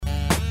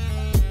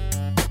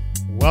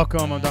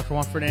Welcome, I'm Dr.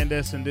 Juan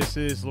Fernandez, and this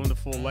is Living the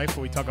Full Life,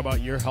 where we talk about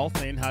your health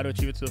and how to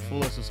achieve it to the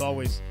fullest. As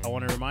always, I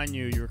want to remind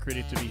you, you were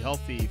created to be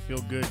healthy,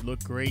 feel good,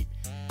 look great,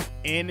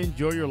 and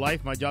enjoy your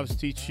life. My job is to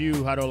teach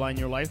you how to align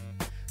your life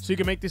so you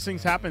can make these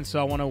things happen. So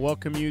I want to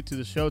welcome you to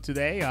the show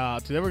today.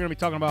 Today we're going to be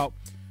talking about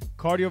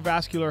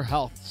cardiovascular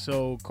health.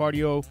 So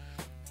cardio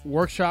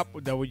workshop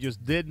that we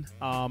just did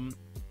a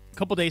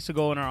couple days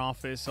ago in our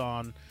office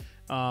on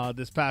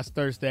this past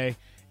Thursday.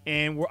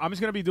 And I'm just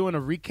going to be doing a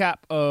recap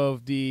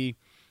of the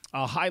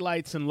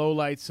highlights and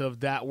lowlights of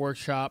that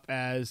workshop,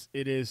 as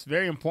it is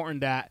very important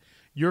that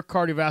your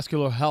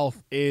cardiovascular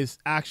health is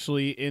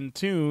actually in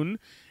tune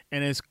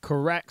and is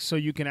correct, so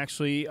you can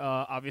actually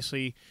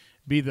obviously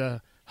be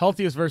the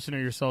healthiest version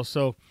of yourself.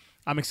 So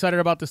I'm excited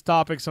about this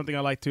topic, something I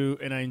like to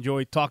and I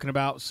enjoy talking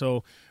about.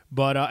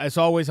 But as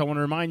always, I want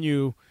to remind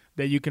you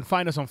that you can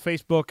find us on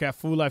Facebook at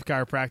Full Life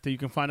Chiropractic. You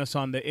can find us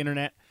on the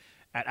internet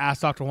at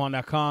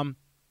AskDrJuan.com.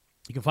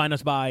 You can find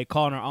us by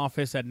calling our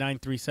office at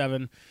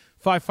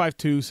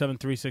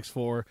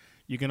 937-552-7364.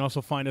 You can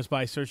also find us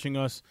by searching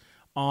us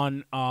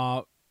on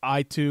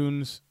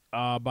iTunes,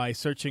 by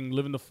searching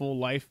Living the Full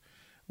Life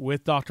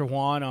with Dr.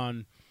 Juan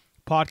on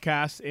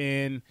podcasts.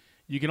 And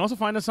you can also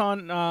find us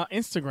on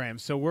Instagram.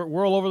 So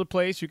we're all over the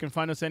place. You can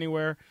find us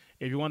anywhere.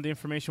 If you want the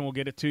information, we'll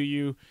get it to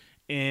you.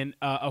 And,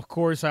 of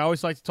course, I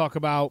always like to talk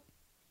about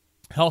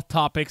health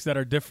topics that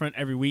are different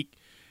every week.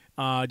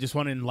 Just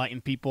want to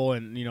enlighten people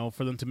and,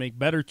 for them to make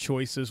better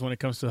choices when it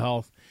comes to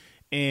health.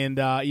 And,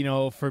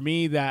 for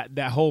me, that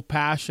whole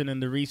passion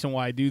and the reason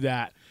why I do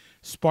that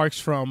sparks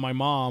from my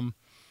mom,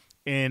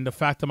 and the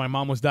fact that my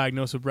mom was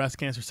diagnosed with breast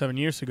cancer 7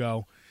 years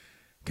ago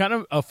kind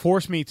of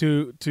forced me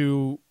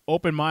to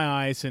open my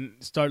eyes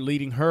and start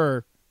leading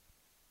her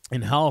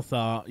in health,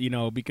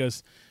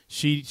 because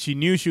she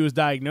knew she was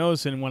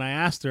diagnosed. And when I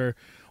asked her,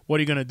 what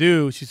are you going to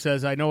do? She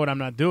says, I know what I'm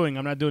not doing.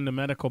 I'm not doing the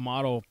medical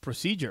model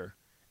procedure.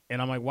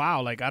 And I'm like,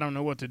 wow, I don't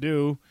know what to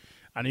do.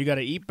 I know you got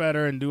to eat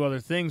better and do other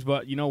things,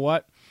 but you know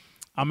what?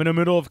 I'm in the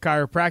middle of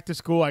chiropractic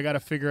school. I got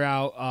to figure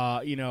out,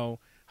 how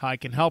I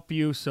can help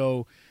you.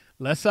 So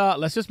let's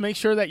just make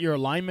sure that your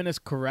alignment is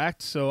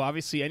correct. So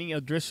obviously any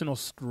additional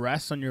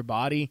stress on your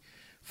body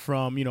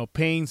from,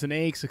 pains and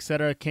aches,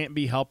 etc., can't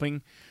be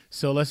helping.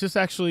 So let's just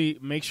actually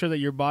make sure that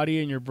your body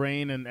and your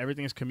brain and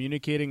everything is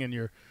communicating and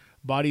your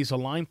body's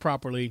aligned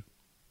properly.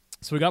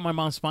 So we got my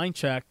mom's spine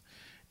checked.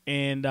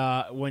 And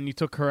when we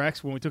took her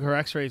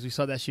x-rays, we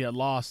saw that she had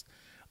lost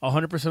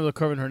 100% of the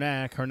curve in her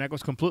neck. Her neck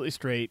was completely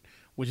straight,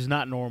 which is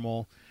not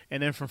normal.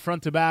 And then from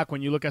front to back,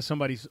 when you look at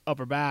somebody's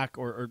upper back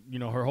or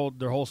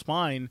their whole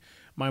spine,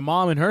 my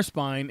mom and her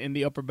spine in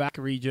the upper back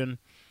region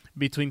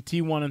between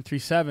T1 and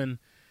T7,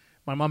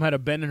 my mom had a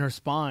bend in her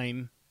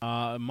spine,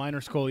 minor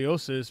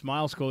scoliosis,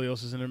 mild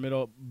scoliosis in her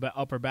middle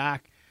upper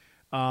back,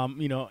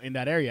 in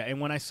that area.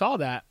 And when I saw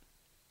that,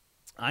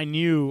 I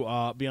knew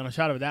beyond a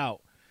shadow of a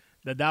doubt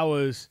that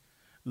was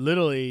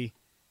literally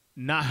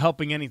not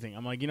helping anything.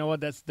 I'm like, you know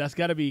what? That's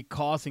got to be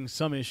causing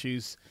some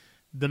issues.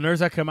 The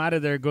nerves that come out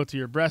of there go to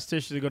your breast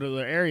tissue, they go to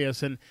other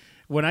areas. And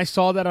when I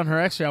saw that on her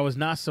x-ray, I was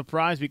not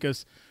surprised,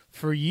 because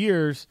for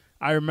years,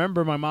 I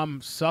remember my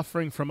mom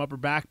suffering from upper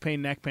back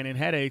pain, neck pain, and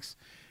headaches.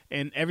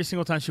 And every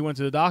single time she went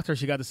to the doctor,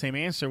 she got the same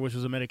answer, which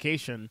was a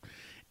medication.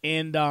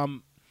 And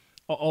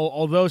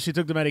although she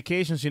took the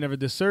medication, she never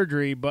did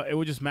surgery, but it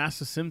would just mask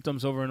the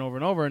symptoms over and over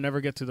and over and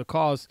never get to the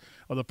cause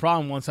of the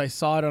problem. Once I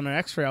saw it on an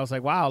x-ray, I was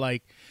like, wow,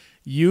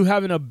 you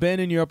having a bend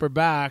in your upper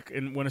back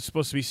and when it's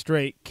supposed to be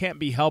straight can't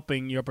be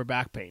helping your upper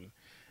back pain.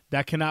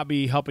 That cannot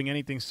be helping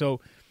anything.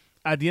 So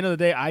at the end of the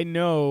day, I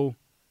know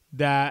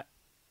that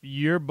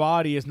your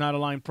body is not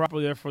aligned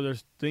properly. Therefore,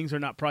 there's things are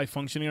not probably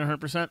functioning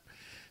 100%.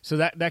 So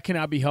that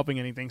cannot be helping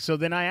anything. So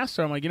then I asked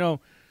her, I'm like,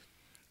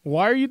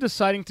 why are you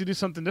deciding to do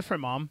something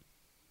different, Mom?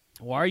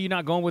 Why are you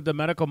not going with the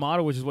medical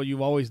model, which is what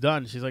you've always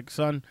done? She's like,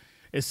 son,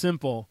 it's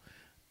simple.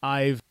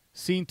 I've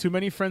seen too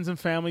many friends and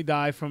family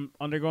die from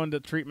undergoing the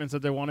treatments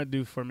that they want to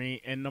do for me.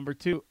 And number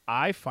two,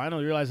 I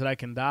finally realized that I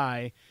can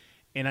die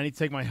and I need to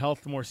take my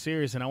health more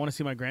serious, and I want to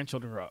see my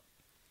grandchildren grow up.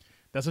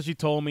 That's what she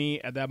told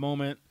me at that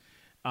moment.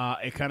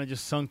 It kind of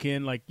just sunk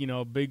in like,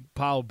 a big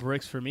pile of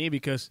bricks for me,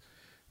 because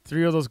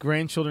 3 of those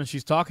grandchildren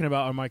she's talking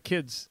about are my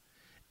kids.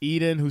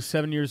 Eden, who's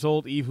 7 years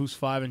old, Eve, who's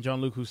 5, and John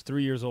Luke, who's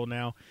 3 years old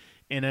now.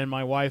 And then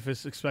my wife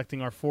is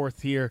expecting our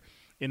 4th here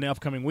in the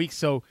upcoming weeks.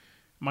 So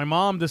my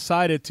mom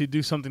decided to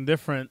do something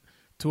different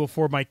to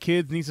afford my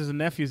kids, nieces, and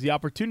nephews the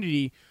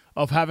opportunity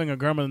of having a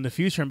grandmother in the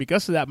future. And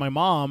because of that, my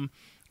mom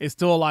is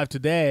still alive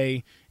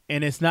today.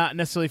 And it's not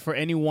necessarily for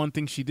any one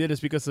thing she did.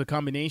 It's because of the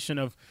combination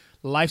of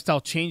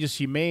lifestyle changes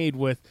she made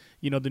with,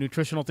 the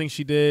nutritional things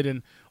she did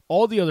and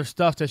all the other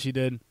stuff that she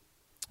did.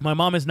 My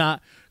mom is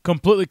not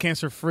completely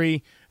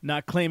cancer-free,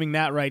 not claiming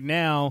that right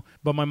now,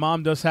 but my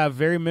mom does have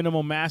very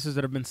minimal masses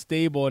that have been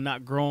stable and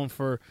not grown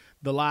for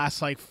the last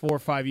 4 or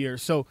 5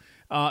 years. So,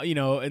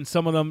 and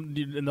some of them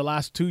in the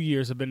last 2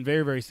 years have been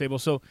very, very stable.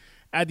 So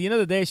at the end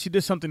of the day, she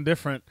did something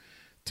different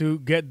to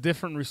get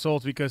different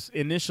results, because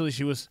initially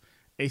she was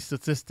a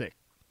statistic.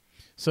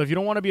 So if you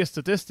don't want to be a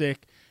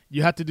statistic,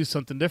 you had to do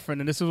something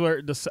different. And this is where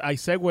I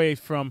segue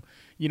from,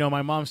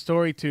 my mom's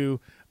story to,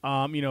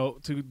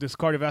 to this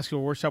cardiovascular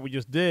workshop we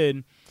just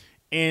did.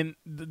 And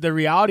the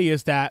reality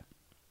is that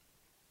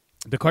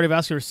the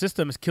cardiovascular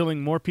system is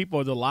killing more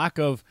people. The lack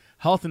of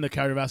health in the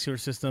cardiovascular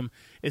system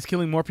is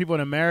killing more people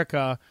in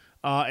America,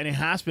 and it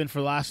has been for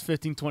the last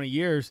 15, 20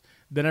 years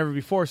than ever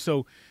before.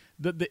 So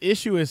the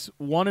issue is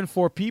 1 in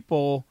 4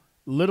 people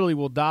literally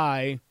will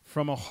die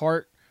from a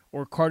heart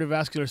or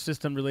cardiovascular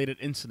system related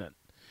incident.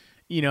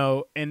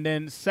 And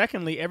then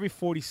secondly, every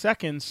 40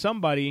 seconds,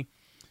 somebody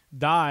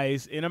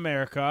dies in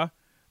America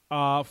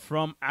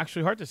from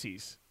actually heart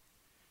disease.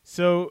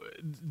 So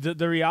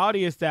the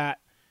reality is that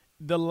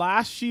the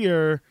last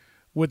year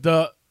with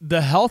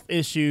the health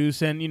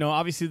issues and,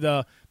 obviously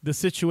the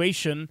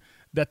situation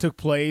that took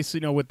place,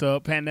 with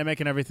the pandemic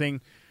and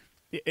everything,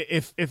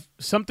 if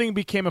something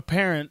became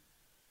apparent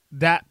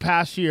that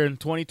past year in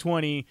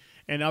 2020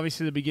 and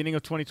obviously the beginning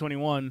of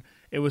 2021,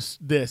 it was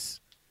this: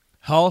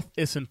 health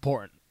is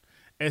important.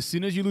 As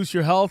soon as you lose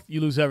your health, you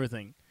lose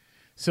everything.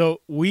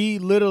 So we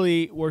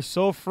literally were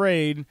so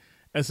afraid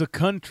as a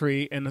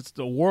country and as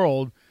the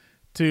world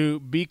to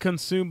be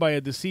consumed by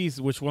a disease,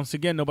 which once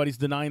again, nobody's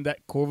denying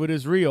that COVID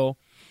is real,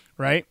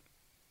 right?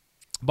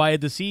 By a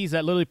disease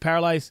that literally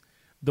paralyzed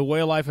the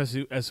way of life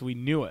as we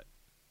knew it.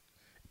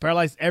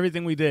 Paralyzed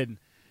everything we did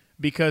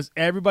because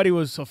everybody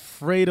was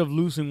afraid of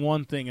losing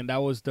one thing, and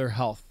that was their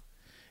health.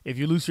 If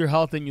you lose your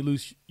health, then you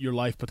lose your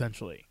life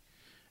potentially.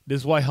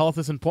 This is why health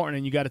is important,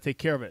 and you got to take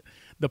care of it.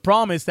 The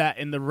problem is that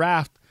in the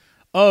raft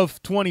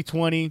of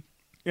 2020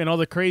 and all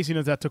the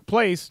craziness that took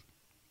place,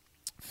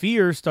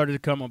 fears started to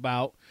come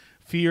about.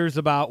 Fears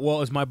about,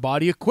 well, is my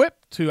body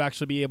equipped to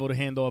actually be able to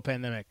handle a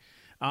pandemic?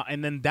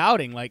 And then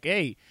doubting, like,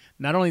 hey,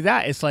 not only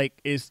that, it's like,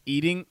 is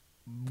eating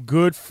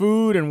good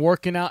food and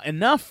working out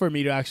enough for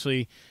me to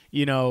actually,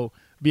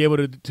 be able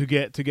to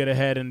get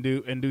ahead and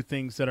do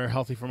things that are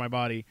healthy for my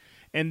body?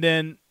 And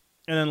then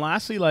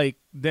lastly, like,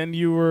 then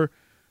you were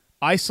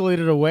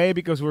isolated away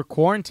because we're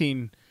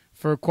quarantined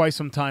for quite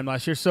some time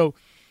last year. So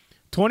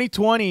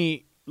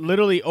 2020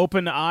 literally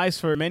opened the eyes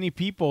for many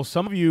people.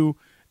 Some of you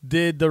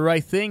did the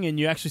right thing and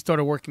you actually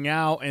started working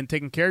out and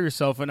taking care of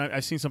yourself. And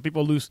I've seen some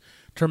people lose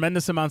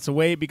tremendous amounts of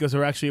weight because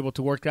they're actually able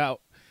to work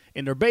out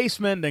in their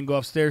basement, then go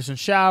upstairs and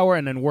shower,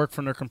 and then work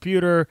from their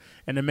computer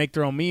and then make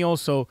their own meals.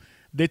 So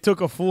they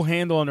took a full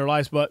handle on their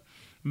lives. But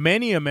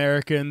many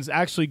Americans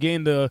actually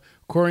gained the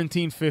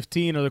quarantine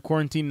 15 or the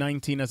quarantine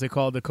 19, as they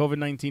call it, the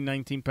COVID-19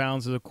 19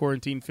 pounds or the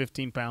quarantine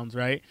 15 pounds,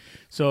 right?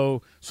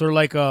 So sort of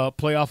like a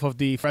playoff of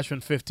the freshman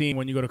 15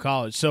 when you go to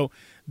college. So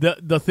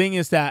the thing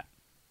is that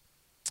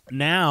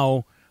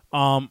now,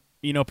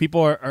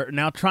 people are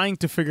now trying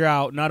to figure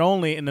out, not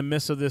only in the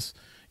midst of this,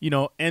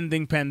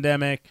 ending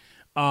pandemic,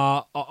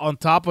 on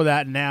top of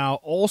that now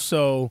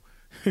also,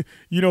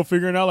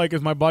 figuring out, like,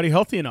 is my body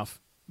healthy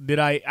enough? Did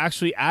I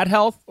actually add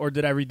health or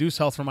did I reduce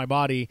health from my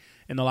body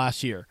in the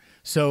last year?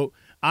 So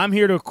I'm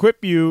here to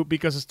equip you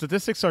because the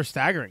statistics are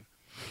staggering.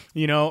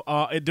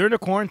 During the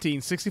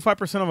quarantine,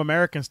 65% of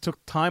Americans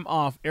took time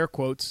off, air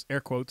quotes,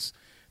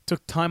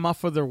 took time off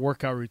for their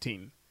workout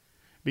routine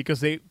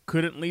because they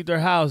couldn't leave their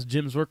house.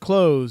 Gyms were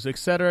closed, et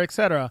cetera, et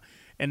cetera.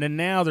 And then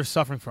now they're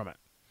suffering from it.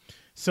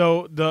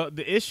 So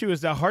the issue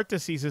is that heart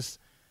disease is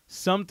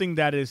something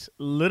that is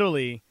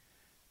literally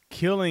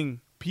killing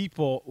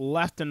people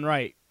left and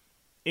right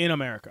in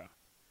America.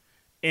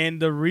 And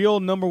the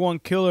real number one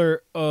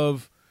killer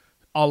of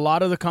a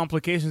lot of the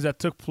complications that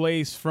took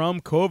place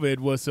from COVID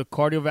was the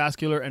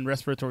cardiovascular and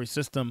respiratory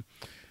system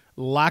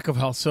lack of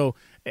health. So,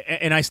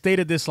 and I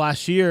stated this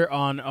last year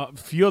on a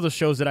few of the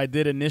shows that I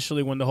did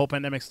initially when the whole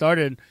pandemic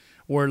started,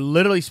 were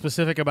literally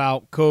specific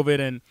about COVID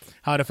and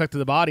how it affected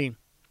the body.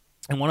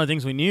 And one of the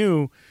things we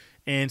knew,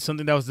 and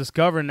something that was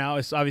discovered now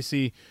is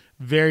obviously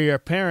very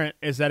apparent,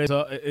 is that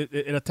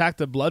it attacked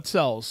the blood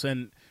cells,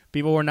 and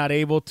people were not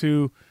able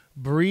to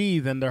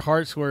breathe, and their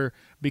hearts were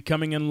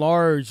becoming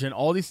enlarged, and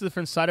all these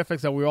different side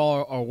effects that we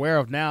all are aware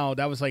of now.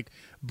 That was like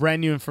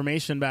brand new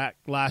information back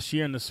last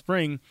year in the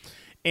spring.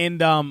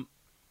 And,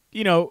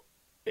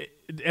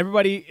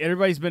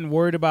 everybody's been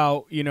worried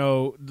about,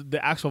 the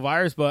actual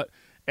virus, but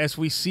as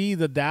we see,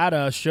 the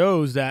data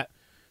shows that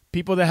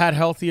people that had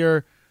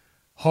healthier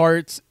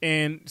hearts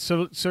and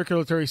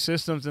circulatory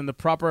systems and the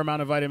proper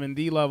amount of vitamin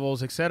D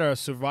levels, et cetera,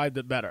 survived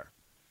it better.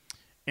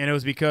 And it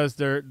was because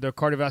their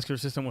cardiovascular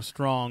system was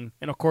strong.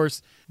 And of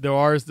course, there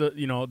are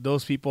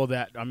those people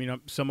that,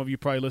 some of you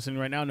probably listening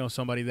right now know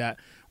somebody that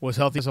was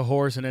healthy as a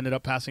horse and ended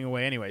up passing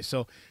away anyway.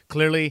 So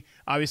clearly,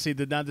 obviously,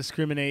 did not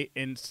discriminate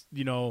in,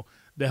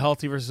 the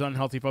healthy versus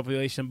unhealthy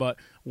population. But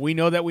we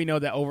know that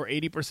over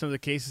 80% of the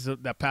cases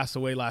that passed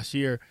away last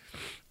year,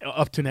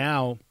 up to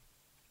now,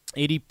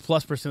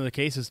 80+% of the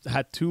cases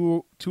had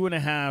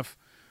 2.5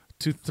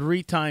 to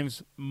 3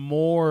 times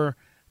more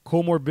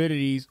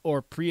comorbidities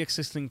or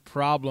pre-existing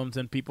problems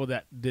than people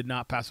that did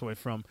not pass away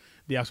from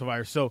the actual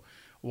virus. So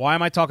why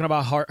am I talking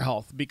about heart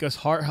health? Because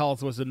heart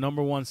health was the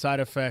number one side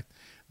effect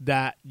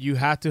that you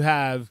had to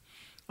have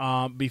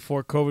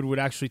before COVID would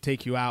actually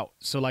take you out.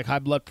 So like high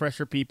blood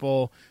pressure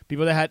people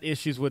that had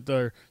issues with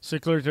their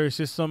circulatory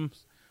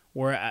systems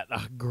were at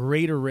a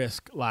greater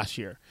risk last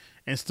year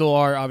and still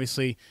are,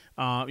 obviously,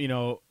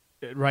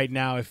 right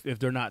now if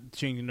they're not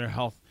changing their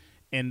health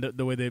and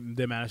the way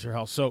they manage their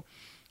health. So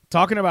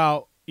talking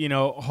about,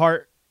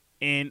 heart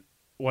and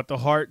what the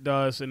heart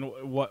does and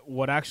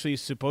what actually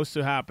is supposed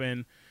to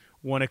happen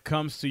when it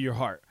comes to your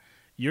heart.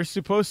 You're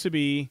supposed to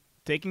be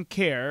taking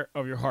care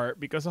of your heart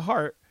because the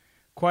heart,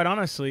 quite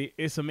honestly,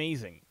 is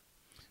amazing.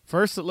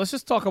 First, let's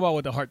just talk about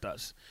what the heart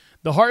does.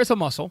 The heart is a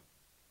muscle.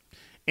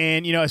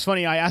 And, it's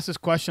funny, I ask this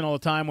question all the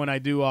time when I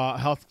do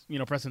health,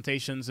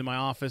 presentations in my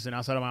office and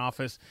outside of my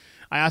office.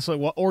 I ask,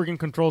 what organ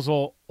controls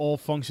all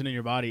function in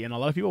your body? And a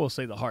lot of people will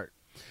say the heart.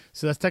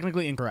 So that's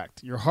technically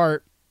incorrect. Your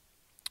heart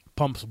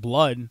pumps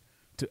blood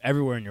to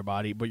everywhere in your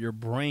body, but your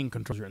brain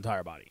controls your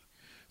entire body.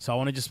 So I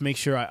want to just make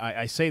sure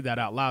I say that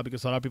out loud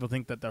because a lot of people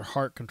think that their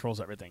heart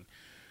controls everything.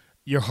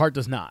 Your heart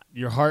does not.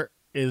 Your heart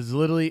is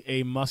literally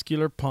a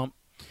muscular pump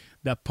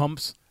that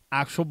pumps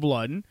actual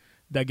blood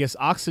that gets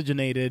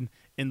oxygenated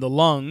in the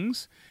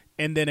lungs,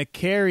 and then it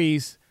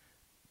carries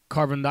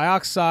carbon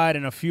dioxide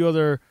and a few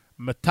other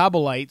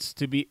metabolites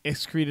to be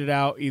excreted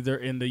out either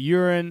in the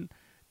urine,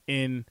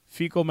 in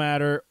fecal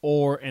matter,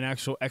 or in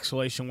actual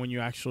exhalation when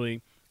you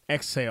actually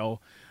exhale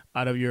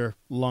out of your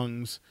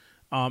lungs.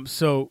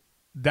 So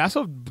that's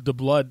what the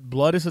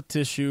blood is a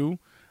tissue,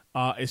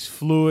 it's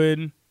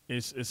fluid,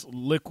 it's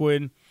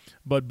liquid,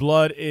 but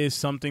blood is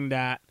something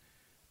that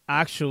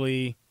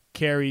actually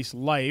carries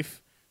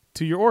life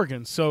to your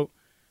organs. So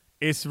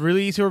it's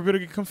really easy for people to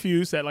get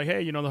confused that, like,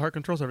 hey, the heart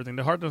controls everything.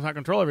 The heart does not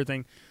control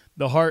everything.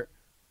 The heart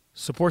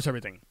supports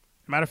everything.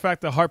 Matter of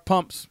fact, the heart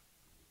pumps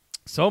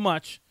so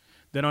much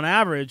that on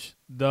average,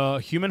 the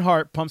human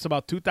heart pumps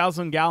about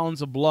 2,000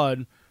 gallons of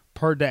blood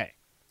per day.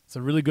 It's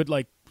a really good,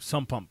 like,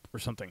 sump pump or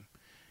something,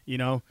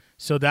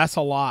 So that's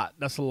a lot.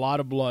 That's a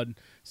lot of blood.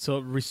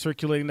 So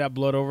recirculating that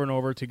blood over and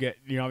over to get,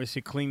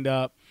 obviously cleaned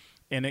up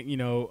and,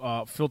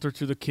 filtered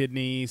through the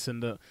kidneys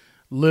and the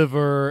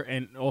liver,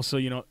 and also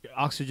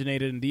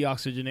oxygenated and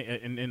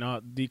deoxygenated and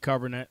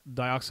decarbonate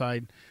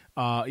dioxide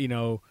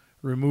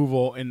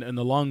removal in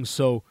the lungs.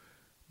 So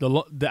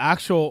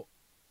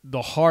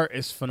the heart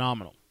is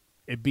phenomenal.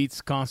 It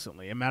beats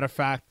constantly. As a matter of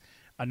fact,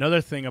 another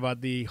thing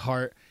about the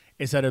heart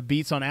is that it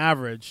beats on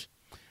average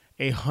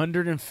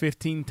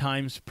 115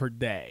 times per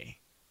day,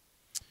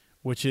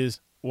 which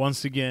is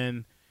once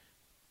again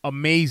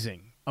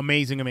amazing.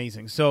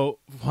 So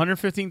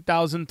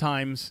 115,000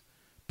 times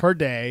per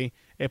day,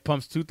 it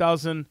pumps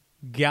 2,000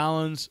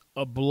 gallons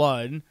of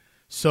blood.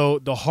 So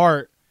the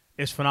heart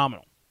is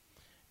phenomenal.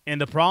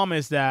 And the problem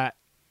is that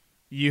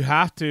you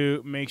have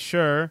to make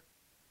sure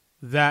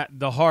that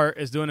the heart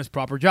is doing its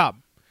proper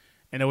job.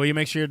 And the way you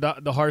make sure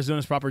the heart is doing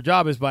its proper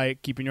job is by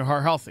keeping your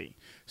heart healthy.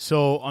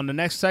 So on the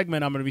next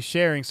segment, I'm going to be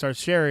start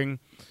sharing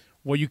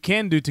what you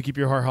can do to keep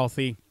your heart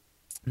healthy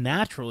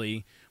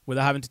naturally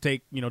without having to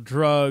take,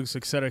 drugs,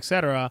 et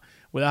cetera,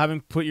 without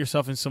having to put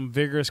yourself in some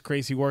vigorous,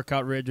 crazy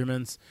workout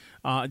regimens.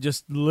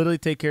 Just literally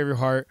take care of your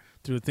heart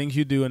through the things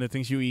you do and the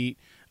things you eat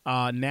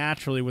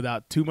naturally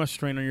without too much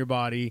strain on your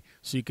body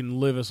so you can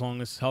live as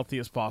long as healthy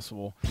as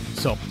possible.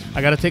 So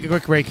I got to take a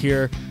quick break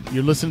here.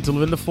 You're listening to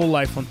Living the Full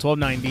Life on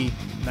 1290,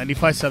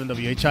 95.7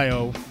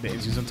 WHIO, the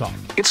Issues and Talk.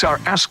 It's our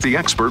Ask the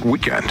Expert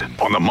weekend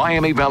on the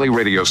Miami Valley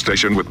radio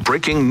station with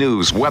breaking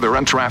news, weather,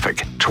 and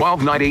traffic.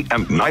 1290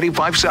 and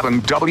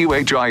 95.7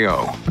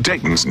 WHIO,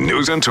 Dayton's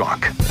News and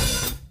Talk.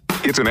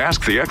 It's an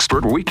Ask the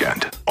Expert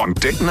weekend on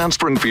Dayton and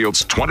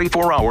Springfield's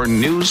 24-hour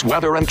news,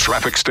 weather, and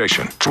traffic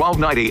station.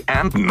 1290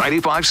 and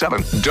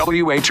 95.7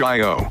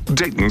 WHIO,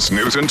 Dayton's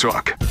News and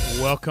Talk.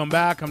 Welcome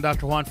back. I'm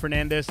Dr. Juan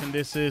Fernandez, and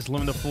this is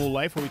Living the Full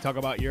Life, where we talk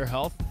about your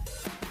health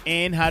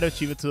and how to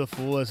achieve it to the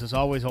fullest. As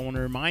always, I want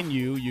to remind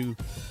you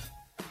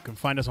can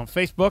find us on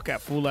Facebook at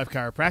Full Life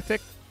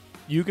Chiropractic.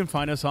 You can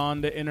find us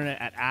on the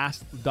internet at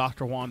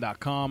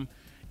AskDrJuan.com.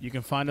 You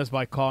can find us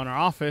by calling our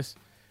office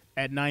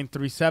at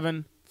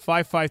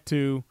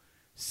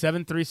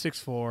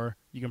 937-552-7364.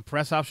 You can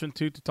press option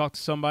 2 to talk to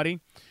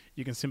somebody.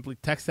 You can simply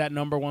text that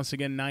number, once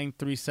again,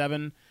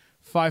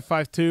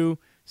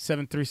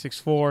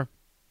 937-552-7364.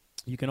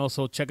 You can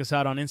also check us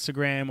out on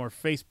Instagram or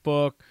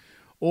Facebook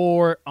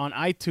or on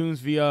iTunes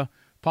via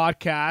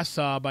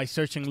podcast by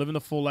searching Living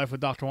the Full Life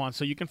with Dr. Juan.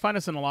 So you can find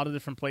us in a lot of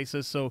different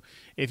places. So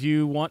if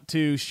you want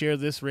to share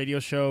this radio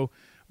show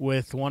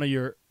with one of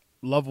your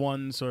loved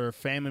ones or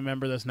family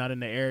member that's not in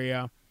the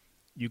area,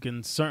 you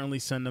can certainly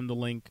send them the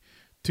link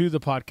to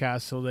the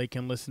podcast so they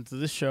can listen to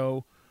this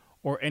show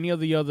or any of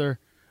the other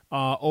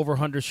over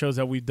 100 shows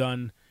that we've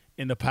done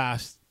in the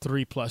past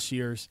 3+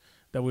 years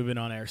that we've been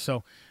on air.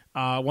 So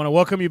I want to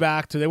welcome you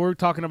back. Today we're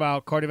talking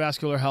about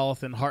cardiovascular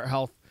health and heart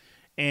health.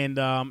 And,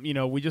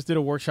 we just did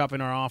a workshop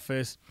in our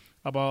office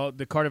about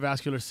the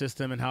cardiovascular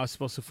system and how it's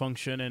supposed to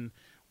function and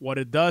what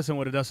it does and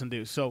what it doesn't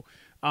do. So,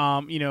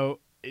 in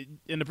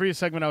the previous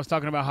segment, I was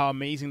talking about how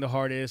amazing the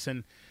heart is.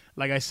 And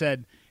like I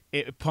said,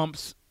 it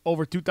pumps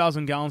over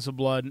 2,000 gallons of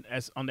blood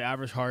as on the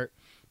average heart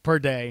per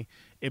day.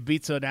 it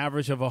beats an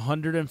average of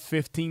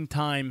 115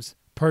 times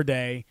per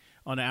day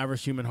on an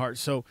average human heart.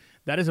 So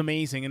that is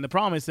amazing. And the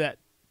problem is that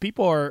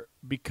people are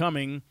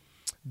becoming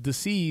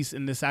diseased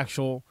in this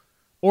actual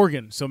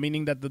organ. So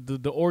meaning that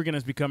the organ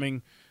is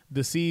becoming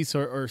diseased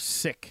or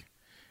sick.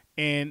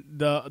 And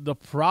the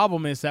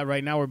problem is that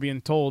right now we're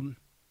being told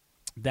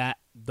that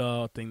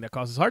the thing that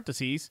causes heart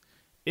disease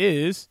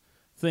is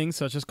things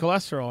such as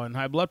cholesterol and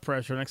high blood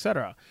pressure and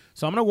etc.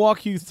 So I'm going to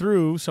walk you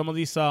through some of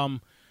these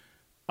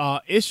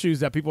issues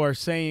that people are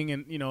saying,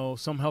 and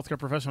some healthcare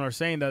professionals are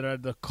saying that are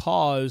the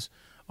cause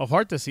of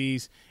heart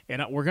disease,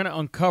 and we're going to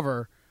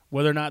uncover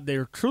whether or not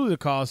they're truly the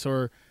cause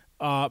or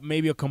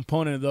maybe a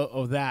component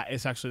of that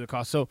is actually the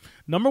cause. So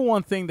number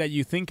one thing that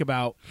you think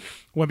about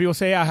when people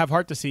say, I have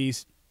heart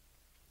disease,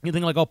 you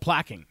think like, oh,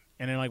 plaquing.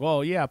 And they're like,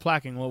 well, yeah,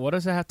 plaquing. Well, what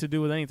does that have to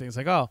do with anything? It's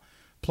like, oh,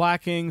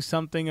 plaquing,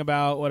 something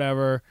about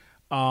whatever.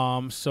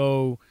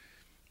 So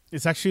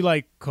it's actually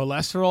like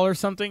cholesterol or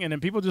something. And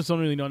then people just don't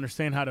really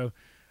understand how to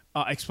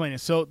explain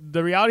it. So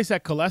the reality is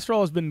that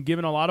cholesterol has been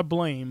given a lot of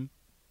blame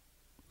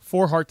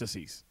for heart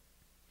disease.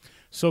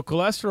 So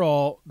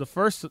cholesterol, the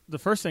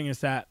first thing is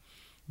that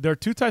there are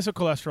two types of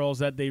cholesterols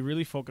that they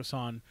really focus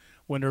on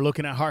when they're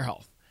looking at heart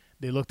health.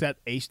 They looked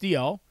at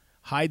HDL,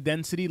 high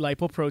density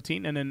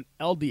lipoprotein, and then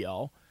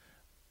LDL,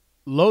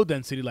 low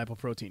density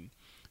lipoprotein.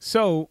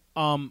 So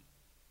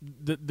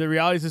the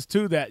reality is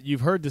too that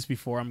you've heard this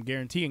before, I'm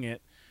guaranteeing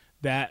it,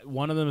 that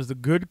one of them is the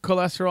good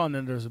cholesterol and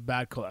then there's a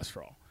bad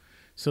cholesterol.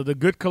 So the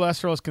good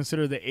cholesterol is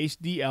considered the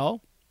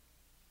HDL,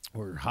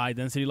 or high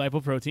density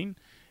lipoprotein,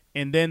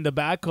 and then the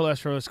bad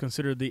cholesterol is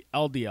considered the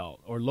LDL,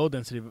 or low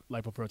density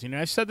lipoprotein. And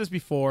I've said this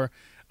before.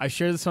 I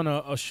shared this on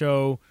a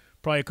show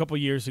probably a couple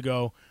years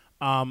ago.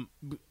 I'm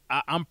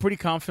pretty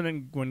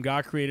confident when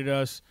God created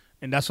us,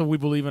 and that's what we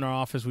believe in our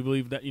office. We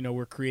believe that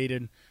we're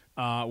created.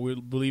 We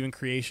believe in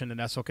creation, and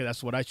that's okay.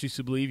 That's what I choose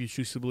to believe. You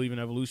choose to believe in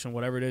evolution,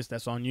 whatever it is,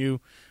 that's on you.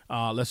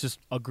 Let's just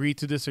agree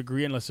to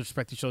disagree, and let's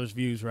respect each other's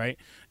views, right?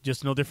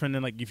 Just no different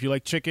than like if you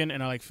like chicken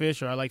and I like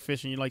fish, or I like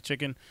fish and you like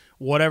chicken,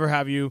 whatever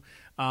have you.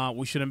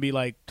 We shouldn't be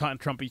like trying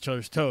to trump each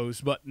other's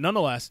toes. But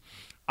nonetheless,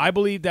 I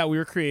believe that we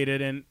were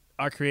created, and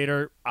our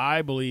creator,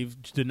 I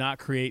believe, did not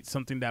create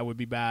something that would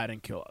be bad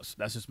and kill us.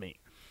 That's just me.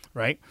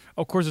 Right?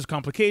 Of course, there's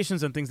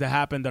complications and things that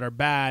happen that are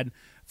bad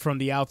from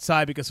the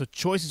outside because of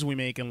choices we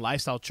make and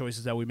lifestyle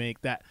choices that we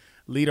make that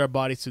lead our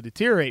bodies to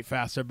deteriorate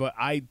faster. But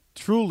I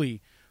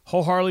truly,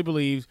 wholeheartedly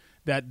believe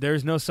that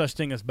there's no such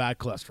thing as bad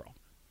cholesterol.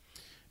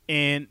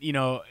 And,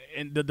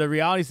 and the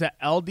reality is that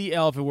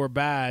LDL, if it were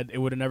bad, it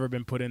would have never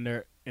been put in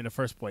there in the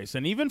first place.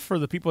 And even for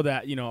the people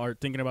that, are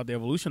thinking about the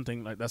evolution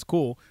thing, like that's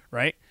cool,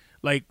 right?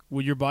 Like,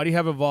 would your body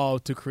have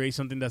evolved to create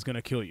something that's going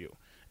to kill you?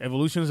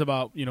 Evolution is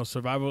about,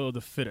 survival of the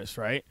fittest,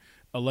 right?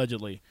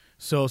 Allegedly.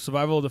 So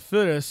survival of the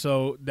fittest.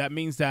 So that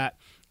means that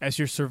as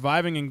you're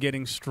surviving and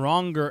getting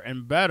stronger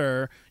and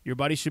better, your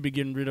body should be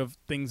getting rid of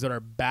things that are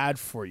bad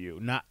for you,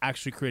 not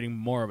actually creating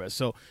more of it.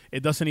 So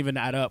it doesn't even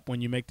add up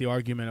when you make the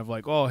argument of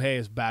like, oh, hey,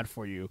 it's bad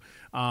for you.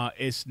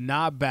 It's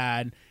not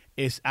bad.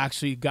 It's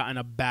actually gotten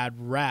a bad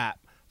rap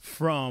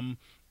from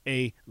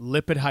a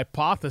lipid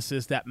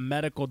hypothesis that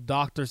medical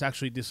doctors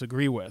actually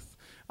disagree with.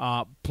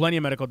 Plenty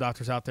of medical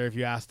doctors out there, if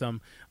you ask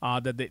them,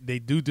 that they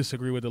do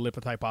disagree with the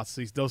lipid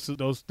hypothesis. Those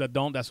that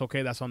don't, that's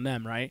okay. That's on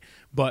them, right?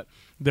 But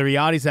the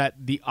reality is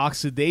that the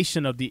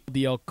oxidation of the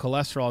LDL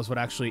cholesterol is what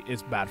actually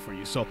is bad for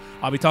you. So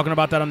I'll be talking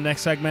about that on the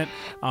next segment.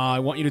 I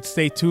want you to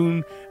stay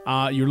tuned.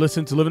 You're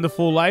listening to Living the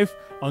Full Life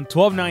on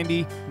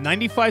 1290,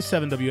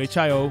 95.7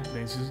 WHIO,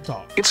 Dayton's News and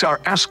Talk. It's our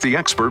Ask the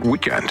Expert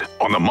weekend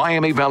on the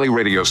Miami Valley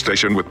radio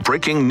station with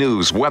breaking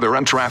news, weather,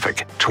 and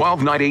traffic.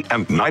 1290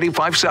 and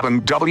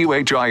 95.7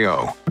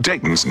 WHIO,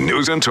 Dayton's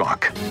News and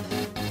Talk.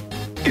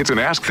 It's an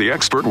Ask the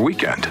Expert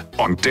weekend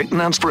on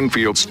Dayton and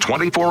Springfield's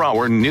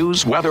 24-hour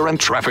news, weather, and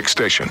traffic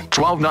station.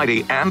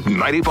 1290 and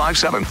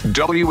 95.7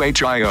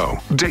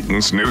 WHIO,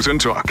 Dayton's News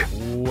and Talk.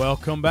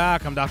 Welcome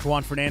back. I'm Dr.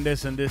 Juan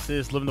Fernandez, and this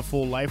is Living the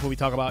Full Life, where we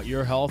talk about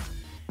your health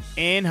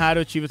and how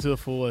to achieve it to the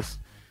fullest.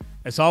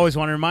 As always, I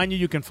want to remind you,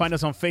 you can find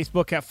us on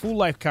Facebook at Full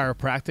Life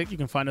Chiropractic. You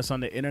can find us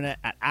on the internet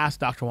at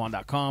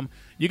AskDrJuan.com.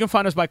 You can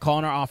find us by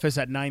calling our office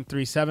at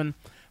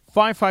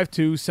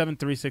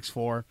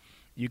 937-552-7364.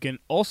 You can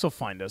also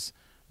find us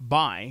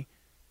by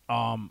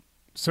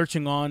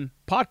searching on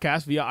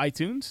podcasts via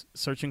iTunes,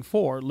 searching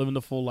for Living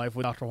the Full Life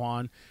with Dr.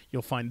 Juan.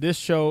 You'll find this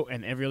show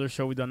and every other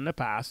show we've done in the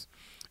past,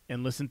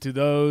 and listen to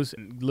those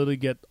and literally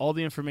get all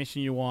the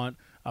information you want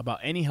about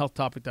any health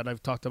topic that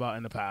I've talked about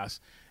in the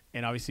past,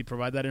 and obviously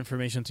provide that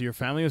information to your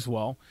family as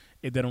well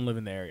if they don't live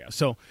in the area.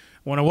 So I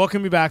want to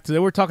welcome you back. Today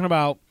we're talking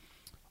about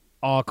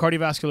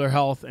cardiovascular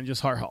health and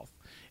just heart health.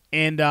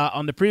 And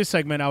on the previous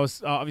segment, I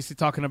was obviously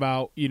talking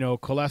about,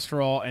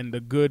 cholesterol and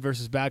the good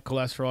versus bad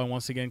cholesterol. And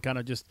once again, kind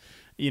of just,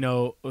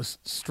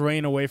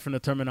 straying away from the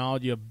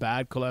terminology of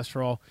bad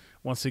cholesterol.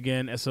 Once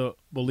again, as a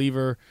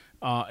believer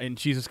in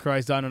Jesus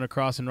Christ dying on the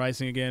cross and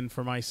rising again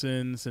for my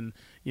sins and,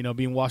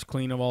 being washed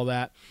clean of all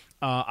that,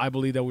 I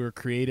believe that we were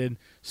created.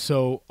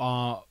 So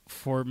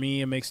for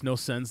me, it makes no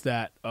sense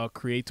that a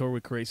creator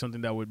would create something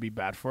that would be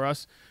bad for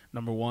us,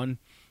 number one.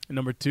 And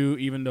number two,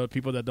 even the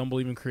people that don't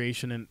believe in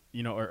creation and,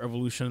 or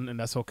evolution, and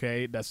that's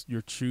okay. That's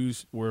your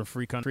choose. We're a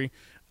free country.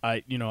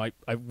 I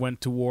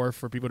went to war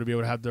for people to be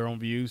able to have their own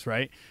views,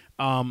 right?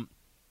 The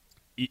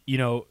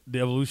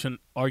evolution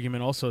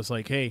argument also is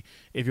like, hey,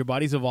 if your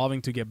body's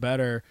evolving to get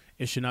better,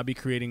 it should not be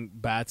creating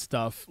bad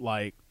stuff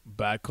like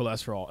bad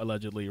cholesterol,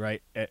 allegedly,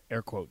 right?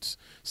 Air quotes.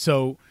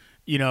 So,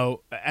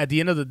 at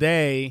the end of the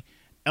day,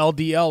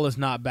 LDL is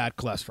not bad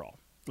cholesterol.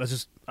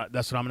 That's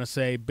what I'm going to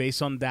say,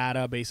 based on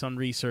data, based on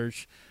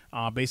research,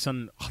 based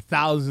on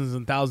thousands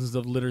and thousands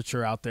of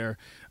literature out there.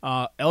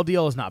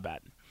 LDL is not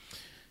bad.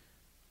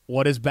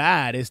 What is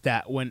bad is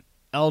that when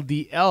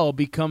LDL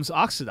becomes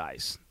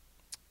oxidized,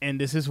 and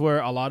this is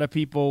where a lot of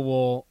people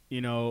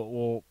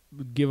will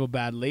give a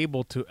bad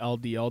label to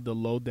LDL, the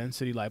low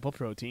density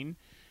lipoprotein,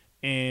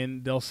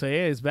 and they'll say,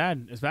 hey, it's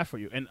bad for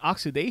you. And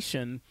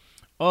oxidation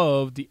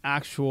of the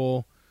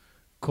actual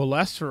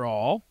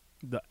cholesterol,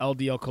 the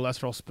LDL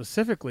cholesterol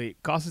specifically,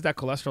 causes that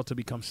cholesterol to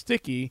become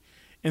sticky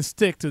and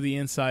stick to the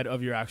inside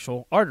of your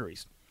actual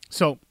arteries.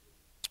 So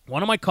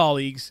one of my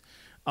colleagues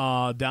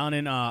down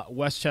in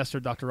Westchester,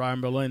 Dr.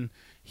 Ryan Berlin,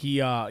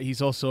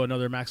 he's also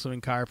another Max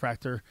Living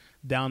chiropractor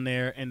down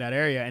there in that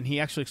area, and he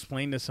actually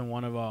explained this in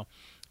one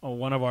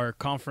of our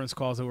conference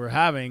calls that we're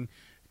having,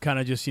 kind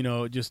of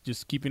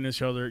just keeping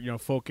each other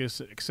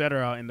focused,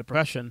 etc. in the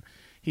profession.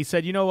 He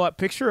said, you know what?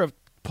 Picture a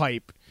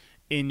pipe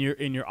in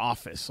your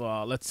office.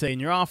 Let's say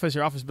in your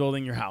office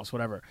building, your house,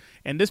 whatever.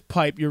 And this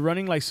pipe, you're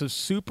running like some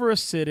super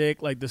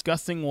acidic, like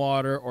disgusting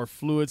water or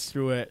fluids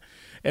through it.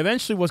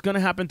 Eventually, what's going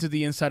to happen to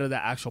the inside of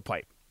that actual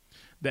pipe?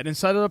 That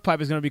inside of the pipe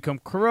is going to become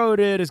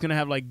corroded. It's going to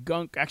have like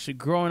gunk actually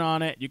growing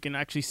on it. You can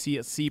actually see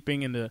it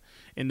seeping in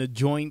the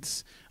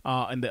joints,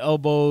 in the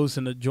elbows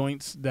and the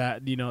joints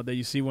that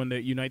you see when they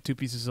unite two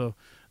pieces of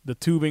the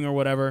tubing or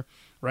whatever,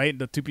 right?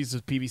 The two pieces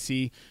of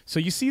PVC. So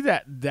you see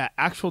that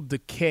actual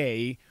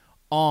decay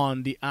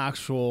on the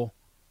actual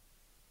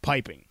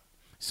piping.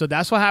 So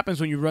that's what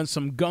happens when you run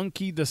some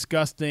gunky,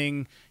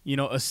 disgusting,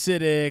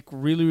 acidic,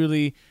 really,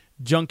 really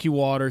junky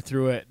water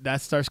through it.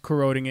 That starts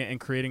corroding it and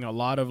creating a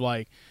lot of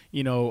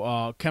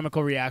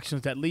chemical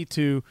reactions that lead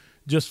to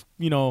just,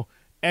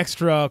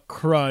 extra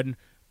crud,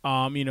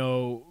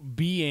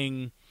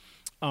 being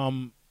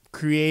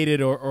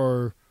created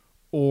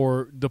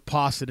or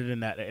deposited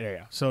in that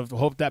area. So I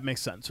hope that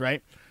makes sense,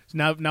 right?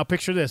 So now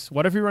picture this.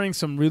 What if you're running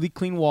some really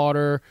clean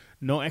water,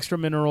 no extra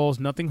minerals,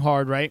 nothing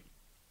hard, right?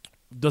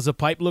 Does the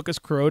pipe look as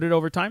corroded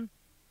over time?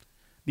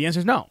 The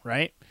answer is no,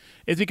 right?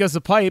 It's because the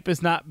pipe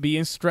is not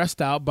being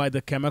stressed out by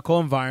the chemical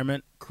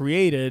environment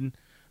created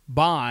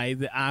by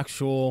the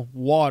actual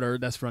water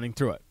that's running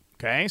through it.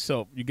 Okay,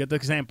 so you get the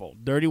example,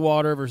 dirty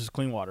water versus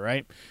clean water,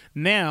 right?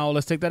 Now,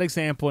 let's take that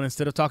example, and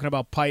instead of talking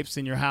about pipes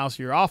in your house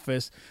or your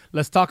office,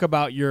 let's talk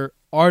about your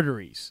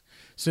arteries.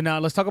 So now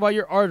let's talk about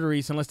your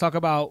arteries, and let's talk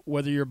about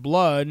whether your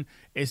blood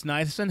is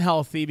nice and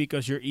healthy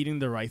because you're eating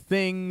the right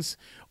things,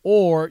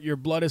 or your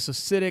blood is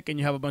acidic and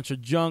you have a bunch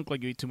of junk,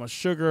 like you eat too much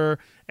sugar,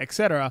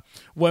 etc.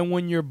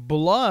 When your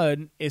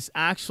blood is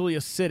actually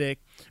acidic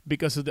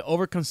because of the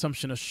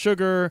overconsumption of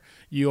sugar,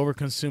 you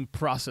overconsume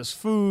processed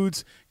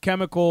foods,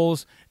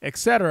 chemicals,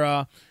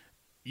 etc.,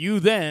 you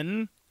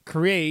then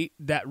create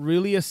that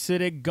really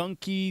acidic,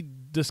 gunky,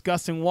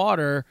 disgusting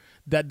water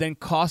that then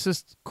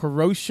causes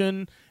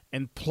corrosion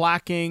and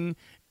plaquing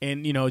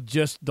and,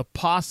 just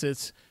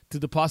deposits to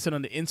deposit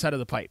on the inside of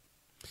the pipe.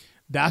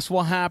 That's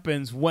what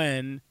happens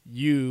when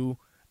you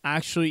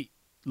actually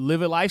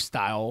live a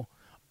lifestyle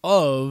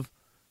of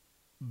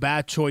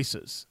bad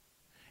choices.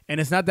 And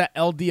it's not that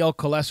LDL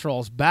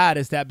cholesterol is bad.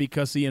 It's that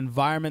because the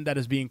environment that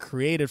is being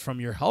created from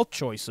your health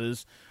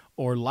choices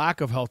or lack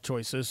of health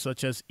choices,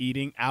 such as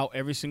eating out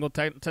every single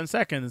 10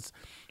 seconds,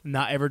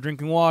 not ever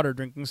drinking water,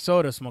 drinking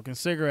soda, smoking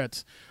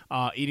cigarettes,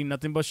 eating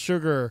nothing but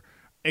sugar,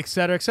 et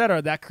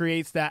cetera, that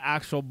creates that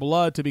actual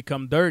blood to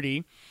become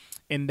dirty,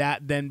 and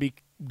that then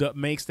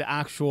makes the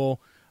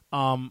actual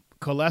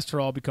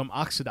cholesterol become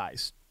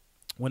oxidized.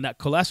 When that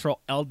cholesterol,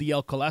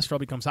 LDL cholesterol,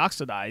 becomes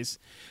oxidized,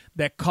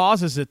 that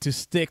causes it to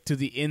stick to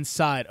the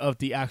inside of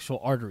the actual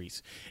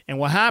arteries. And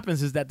what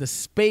happens is that the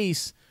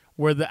space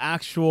where the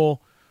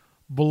actual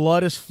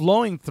blood is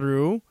flowing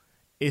through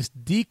is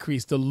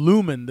decreased. The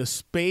lumen, the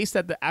space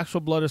that the actual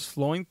blood is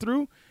flowing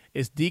through,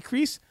 is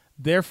decreased.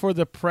 Therefore,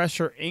 the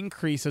pressure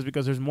increases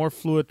because there's more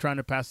fluid trying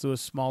to pass through a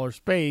smaller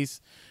space.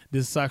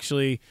 This is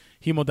actually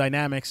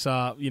hemodynamics.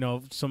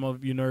 Some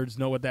of you nerds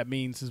know what that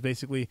means. Is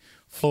basically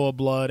flow of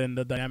blood and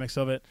the dynamics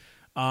of it.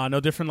 No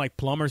different, like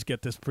plumbers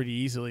get this pretty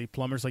easily.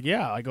 Plumbers like,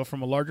 yeah, I go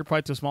from a larger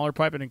pipe to a smaller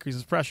pipe and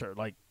increases pressure.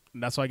 Like,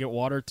 that's why I get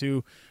water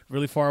to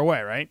really far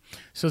away, right?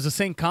 So it's the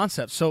same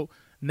concept. So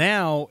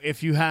now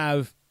if you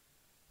have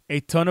a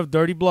ton of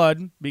dirty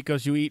blood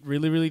because you eat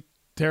really, really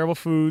terrible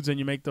foods and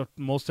you make the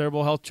most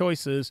terrible health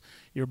choices,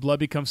 your blood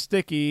becomes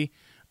sticky.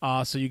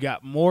 So you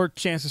got more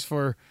chances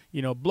for,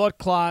 blood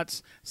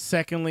clots.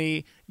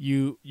 Secondly,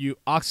 you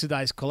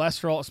oxidize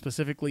cholesterol,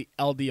 specifically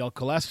LDL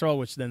cholesterol,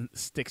 which then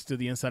sticks to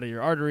the inside of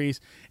your arteries.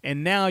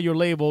 And now you're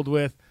labeled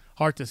with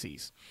heart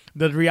disease.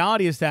 The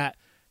reality is that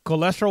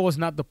cholesterol was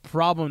not the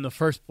problem in the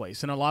first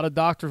place. And a lot of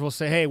doctors will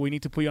say, hey, we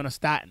need to put you on a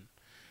statin.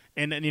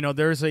 And you know,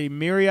 there's a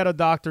myriad of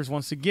doctors,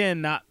 once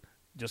again, not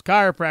just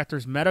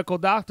chiropractors, medical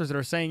doctors that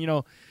are saying, you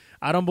know,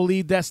 I don't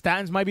believe that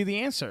statins might be the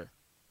answer.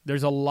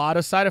 There's a lot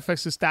of side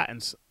effects to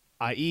statins,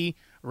 i.e.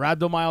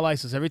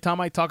 rhabdomyolysis. Every time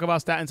I talk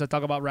about statins, I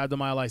talk about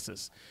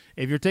rhabdomyolysis.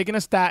 If you're taking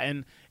a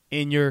statin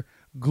in your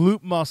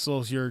glute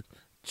muscles, your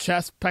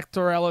chest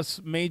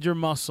pectoralis major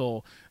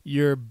muscle,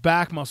 your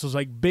back muscles,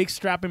 like big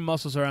strapping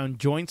muscles around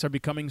joints are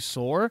becoming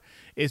sore,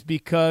 it's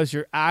because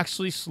you're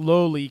actually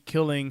slowly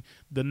killing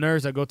the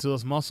nerves that go to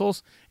those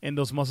muscles, and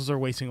those muscles are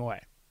wasting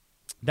away.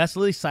 That's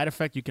really side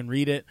effect. You can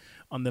read it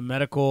on the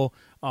medical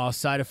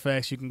side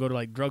effects. You can go to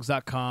like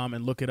drugs.com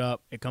and look it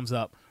up. It comes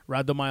up.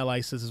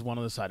 Rhabdomyolysis is one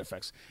of the side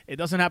effects. It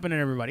doesn't happen in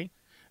everybody,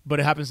 but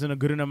it happens in a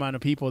good amount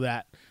of people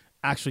that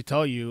actually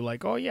tell you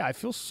like, oh yeah, I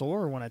feel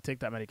sore when I take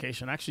that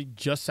medication. I actually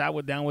just sat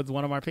down with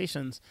one of my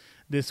patients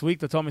this week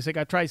that told me, like,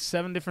 I tried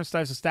 7 different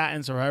types of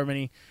statins or however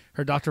many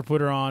her doctor put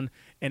her on,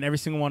 and every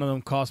single one of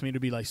them caused me to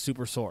be like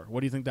super sore. What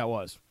do you think that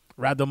was?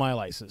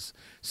 Rhabdomyolysis.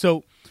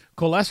 So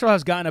cholesterol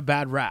has gotten a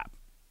bad rap.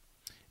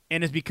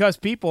 And it's because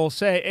people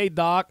say, hey,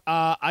 doc,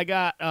 I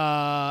got,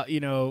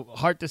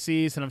 heart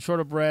disease and I'm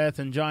short of breath,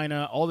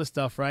 angina, all this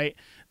stuff, right?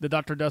 The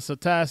doctor does a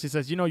test. He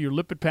says, your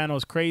lipid panel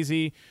is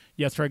crazy.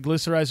 Your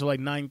triglycerides are like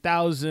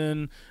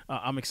 9,000.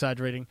 I'm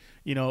exaggerating.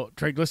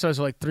 Triglycerides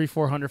are like 300,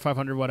 400,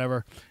 500,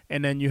 whatever.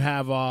 And then you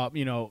have,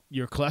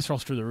 your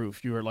cholesterol's through the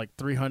roof. You were like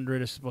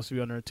 300. It's supposed to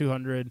be under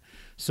 200.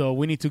 So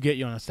we need to get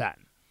you on a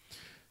statin.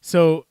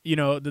 So,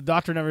 the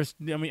doctor never,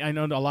 I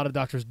know a lot of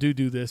doctors do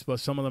this, but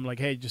some of them like,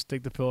 hey, just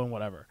take the pill and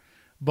whatever.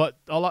 But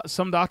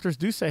some doctors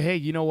do say, hey,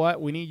 you know what?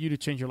 We need you to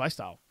change your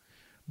lifestyle.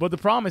 But the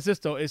problem is this,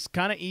 though. It's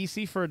kind of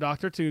easy for a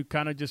doctor to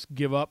kind of just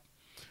give up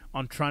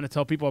on trying to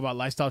tell people about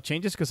lifestyle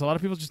changes because a lot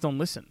of people just don't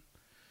listen.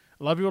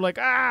 A lot of people are like,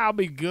 I'll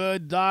be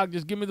good, doc.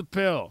 Just give me the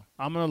pill.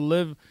 I'm going to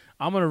live.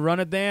 I'm going to run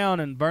it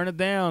down and burn it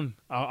down.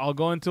 I'll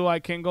go until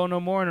I can't go no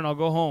more, and then I'll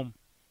go home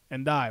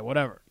and die,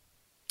 whatever.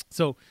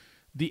 So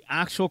the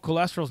actual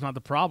cholesterol is not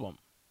the problem.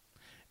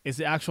 It's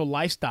the actual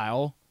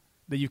lifestyle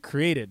that you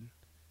created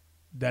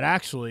that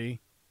actually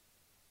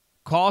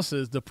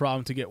causes the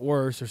problem to get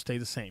worse or stay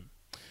the same.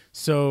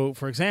 So,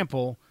 for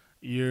example,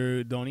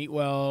 you don't eat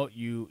well,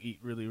 you eat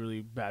really,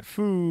 really bad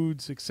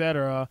foods,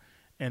 etc.,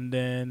 and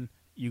then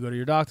you go to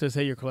your doctor and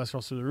say your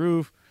cholesterol's through the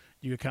roof.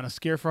 You get kind of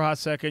scared for a hot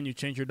second. You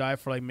change your diet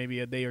for like maybe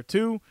a day or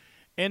two.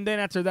 And then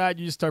after that,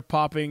 you just start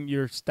popping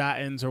your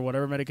statins or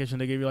whatever medication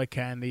they give you like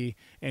candy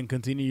and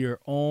continue your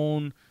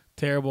own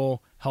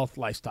terrible health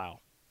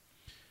lifestyle.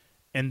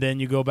 And then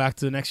you go back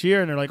to the next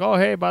year and they're like, oh,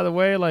 hey, by the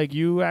way, like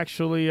you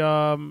actually,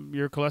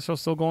 your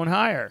cholesterol's still going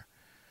higher.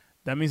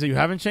 That means that you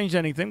haven't changed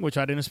anything, which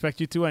I didn't expect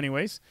you to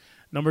anyways.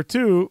 Number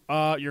 2,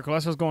 your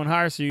cholesterol's going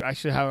higher, so you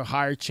actually have a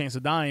higher chance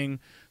of dying.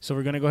 So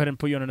we're going to go ahead and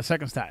put you on a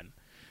second statin.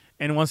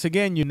 And once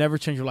again, you never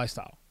change your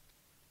lifestyle.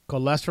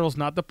 Cholesterol's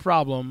not the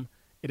problem.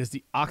 It is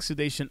the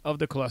oxidation of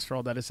the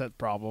cholesterol that is that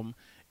problem,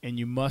 and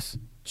you must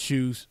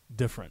choose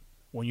different.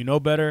 When you know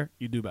better,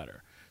 you do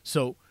better.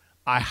 So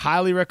I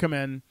highly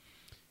recommend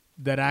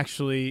that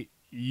actually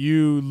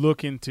you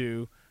look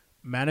into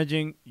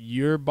managing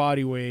your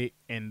body weight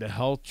and the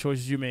health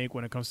choices you make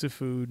when it comes to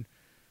food,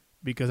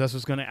 because that's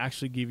what's going to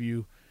actually give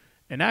you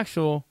an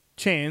actual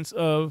chance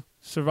of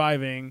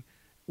surviving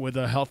with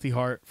a healthy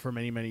heart for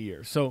many, many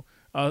years. So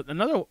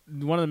another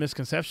one of the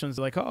misconceptions,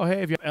 like, oh,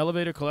 hey, if you have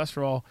elevated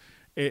cholesterol,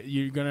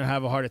 you're going to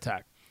have a heart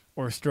attack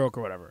or a stroke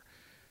or whatever.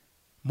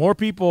 More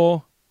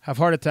people have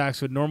heart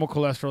attacks with normal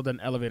cholesterol than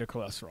elevated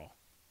cholesterol,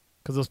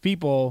 because those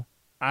people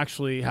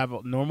actually have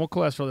a normal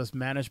cholesterol that's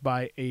managed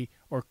by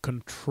or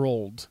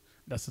controlled,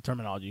 that's the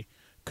terminology,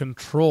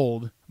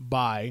 controlled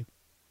by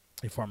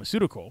a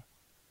pharmaceutical,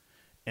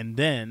 and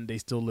then they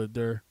still live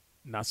their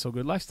not so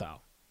good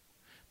lifestyle.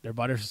 Their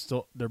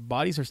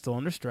bodies are still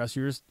under stress.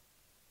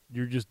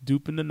 You're just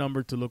duping the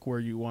number to look where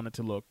you want it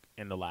to look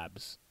in the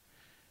labs.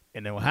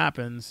 And then what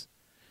happens,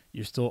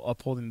 you're still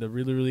upholding the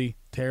really, really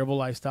terrible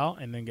lifestyle,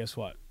 and then guess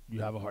what?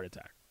 You have a heart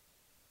attack.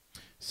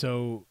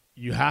 So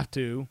you have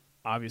to,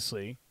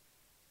 obviously,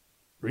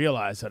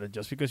 realize that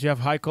just because you have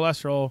high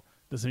cholesterol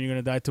doesn't mean you're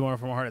going to die tomorrow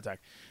from a heart attack.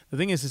 The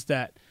thing is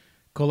that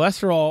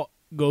cholesterol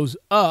goes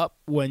up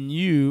when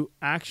you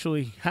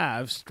actually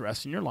have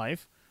stress in your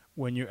life,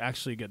 when you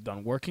actually get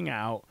done working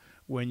out,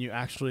 when you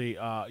actually,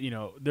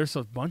 there's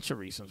a bunch of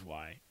reasons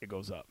why it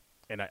goes up.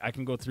 And I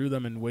can go through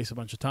them and waste a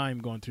bunch of time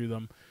going through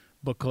them.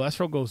 But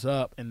cholesterol goes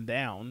up and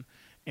down.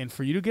 And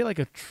for you to get like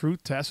a true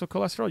test of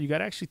cholesterol, you got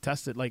to actually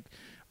test it. Like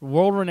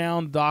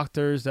world-renowned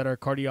doctors that are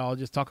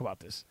cardiologists talk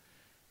about this.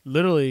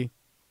 Literally,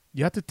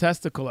 you have to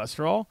test the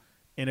cholesterol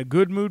in a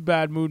good mood,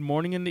 bad mood,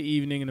 morning and the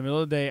evening, in the middle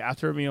of the day,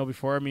 after a meal,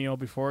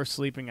 before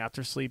sleeping,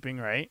 after sleeping,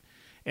 right?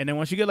 And then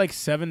once you get like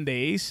 7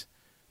 days,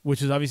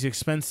 which is obviously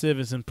expensive,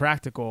 is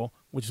impractical,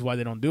 which is why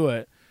they don't do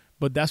it.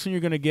 But that's when you're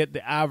going to get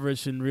the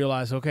average and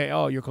realize, okay,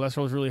 your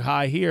cholesterol is really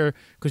high here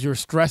because you're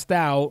stressed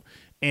out.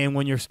 And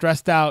when you're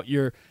stressed out,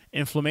 your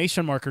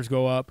inflammation markers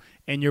go up,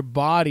 and your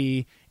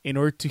body, in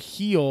order to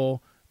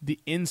heal the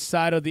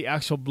inside of the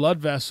actual blood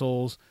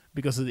vessels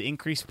because of the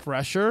increased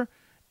pressure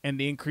and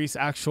the increased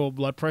actual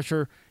blood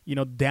pressure,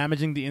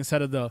 damaging the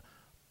inside of the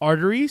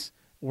arteries.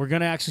 We're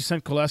going to actually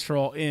send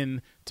cholesterol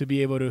in to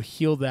be able to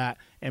heal that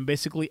and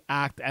basically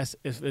act as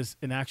if it's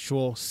an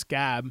actual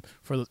scab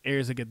for those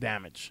areas that get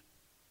damaged.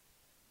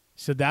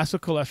 So that's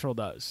what cholesterol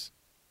does.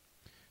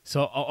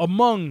 So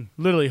among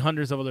literally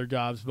hundreds of other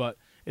jobs, but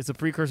it's a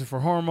precursor for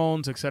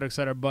hormones, et cetera, et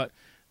cetera. But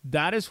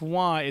that is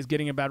why it's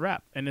getting a bad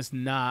rap, and it's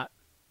not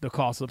the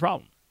cause of the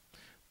problem.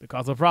 The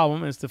cause of the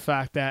problem is the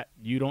fact that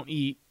you don't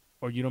eat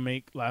or you don't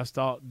make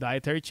lifestyle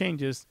dietary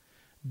changes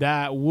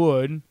that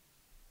would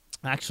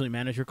actually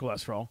manage your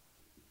cholesterol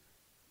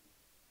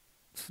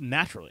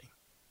naturally.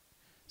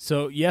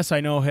 So yes,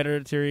 I know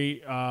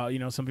hereditary,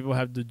 some people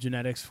have the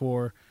genetics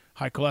for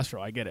high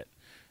cholesterol. I get it.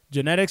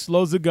 Genetics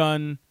loads the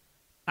gun.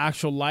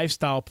 Actual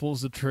lifestyle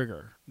pulls the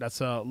trigger.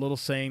 That's a little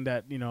saying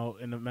that,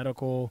 in the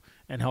medical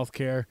and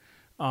healthcare,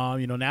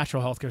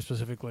 natural healthcare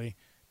specifically,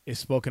 is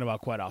spoken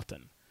about quite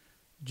often.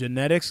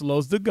 Genetics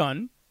loads the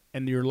gun,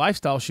 and your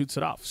lifestyle shoots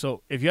it off.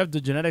 So if you have the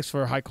genetics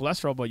for high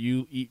cholesterol, but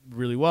you eat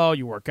really well,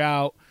 you work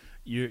out,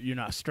 you're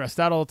not stressed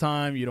out all the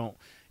time, you don't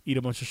eat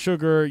a bunch of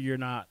sugar, you're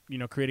not,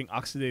 creating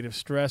oxidative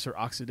stress or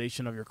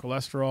oxidation of your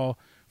cholesterol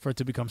for it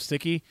to become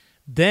sticky,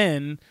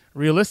 then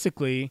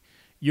realistically,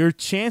 your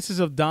chances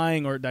of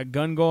dying or that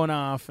gun going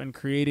off and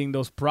creating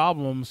those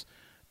problems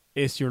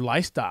is your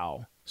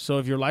lifestyle. So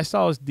if your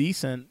lifestyle is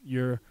decent,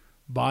 your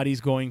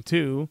body's going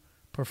to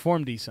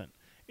perform decent.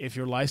 If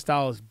your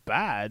lifestyle is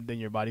bad, then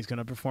your body's going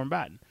to perform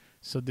bad.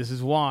 So this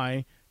is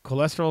why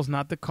cholesterol is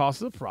not the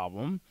cause of the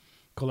problem.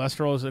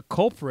 Cholesterol is a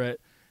culprit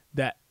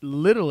that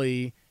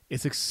literally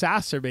is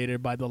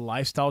exacerbated by the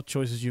lifestyle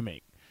choices you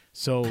make.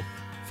 So,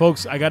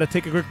 folks, I got to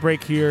take a quick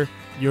break here.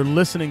 You're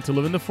listening to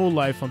Living the Full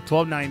Life on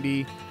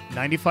 1290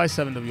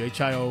 95.7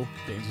 WHIO,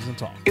 Dayton's News and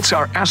Talk. It's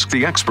our Ask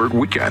the Expert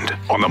weekend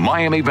on the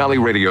Miami Valley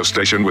radio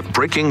station with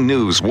breaking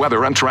news,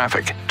 weather, and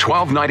traffic.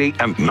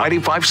 1290 and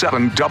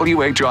 95.7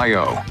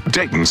 WHIO,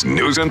 Dayton's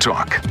News and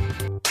Talk.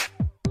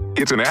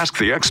 It's an Ask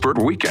the Expert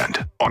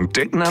weekend on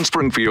Dayton and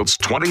Springfield's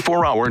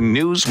 24-hour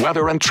news,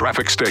 weather, and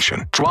traffic station.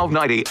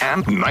 1290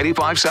 and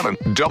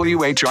 95.7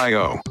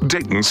 WHIO,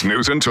 Dayton's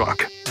News and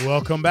Talk.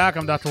 Welcome back.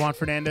 I'm Dr. Juan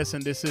Fernandez,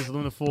 and this is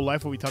Living the Full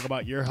Life, where we talk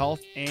about your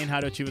health and how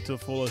to achieve it to the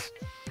fullest.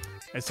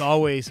 As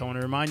always, I want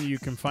to remind you, you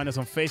can find us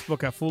on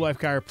Facebook at Full Life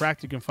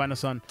Chiropractic. You can find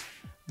us on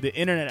the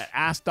internet at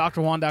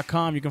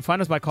AskDrJuan.com. You can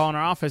find us by calling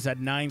our office at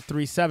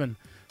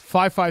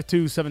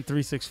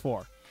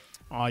 937-552-7364.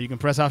 You can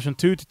press option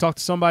 2 to talk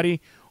to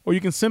somebody, or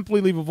you can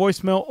simply leave a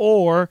voicemail,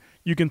 or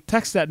you can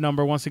text that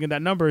number. Once again,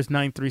 that number is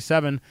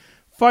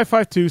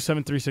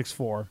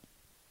 937-552-7364.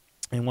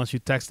 And once you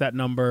text that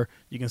number,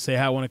 you can say,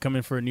 hey, I want to come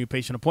in for a new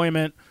patient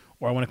appointment,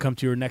 or I want to come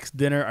to your next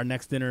dinner. Our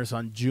next dinner is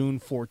on June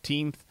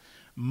 14th.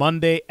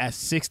 Monday at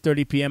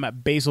 6:30 p.m.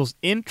 at Basil's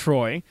in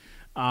Troy.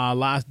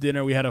 Last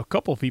dinner, we had a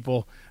couple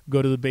people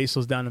go to the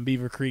Basil's down in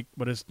Beaver Creek,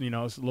 but it's a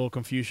little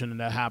confusion and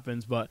that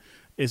happens. But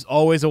it's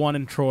always a one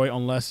in Troy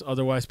unless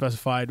otherwise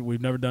specified.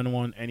 We've never done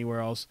one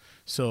anywhere else.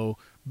 So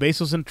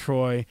Basil's in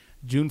Troy,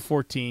 June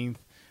 14th,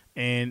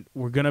 and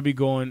we're going to be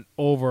going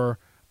over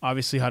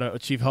obviously how to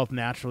achieve health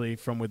naturally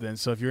from within.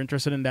 So if you're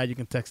interested in that, you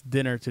can text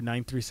dinner to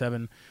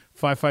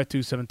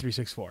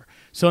 937-552-7364.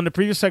 So in the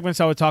previous segments,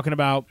 I was talking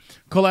about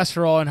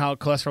cholesterol and how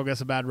cholesterol gets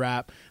a bad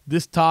rap.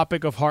 This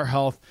topic of heart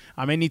health,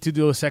 I may need to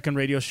do a second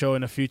radio show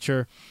in the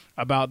future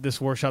about this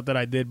workshop that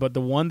I did. But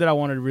the one that I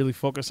wanted to really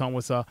focus on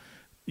was the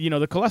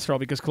cholesterol,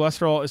 because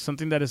cholesterol is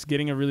something that is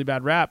getting a really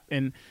bad rap,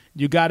 and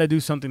you got to do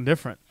something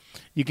different.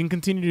 You can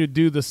continue to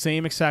do the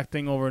same exact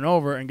thing over and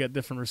over and get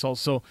different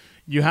results. So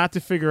you have to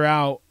figure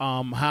out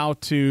how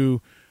to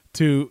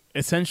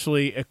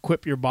essentially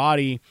equip your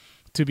body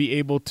to be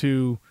able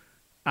to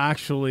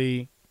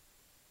actually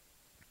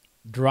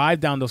drive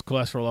down those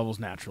cholesterol levels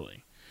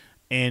naturally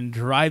and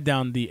drive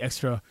down the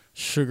extra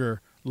sugar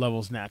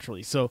levels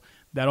naturally. So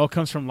that all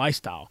comes from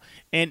lifestyle.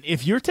 And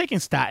if you're taking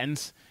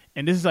statins,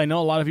 and this is, I know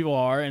a lot of people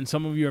are, and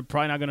some of you are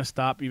probably not going to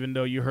stop, even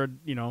though you heard,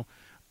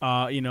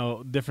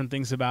 different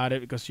things about it,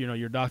 because,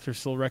 your doctor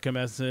still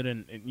recommends it,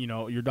 and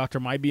your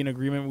doctor might be in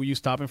agreement with you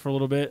stopping for a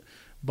little bit,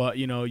 but,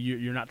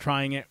 you're not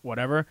trying it,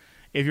 whatever.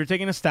 If you're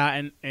taking a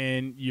statin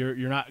and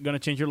you're not going to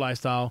change your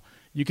lifestyle,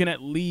 you can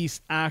at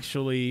least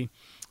actually,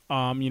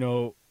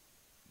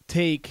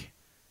 take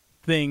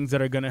things that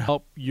are going to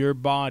help your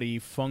body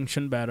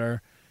function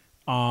better,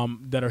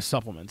 that are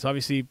supplements.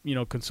 Obviously,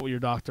 consult your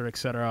doctor,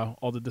 etc.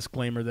 All the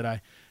disclaimer that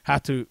I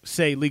have to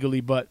say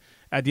legally, but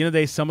at the end of the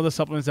day, some of the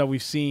supplements that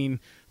we've seen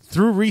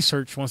through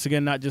research, once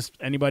again, not just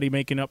anybody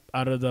making up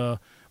out of the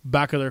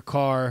back of their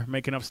car,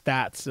 making up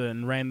stats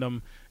and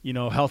random,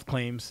 health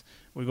claims.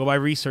 We go by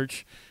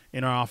research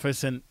in our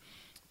office, and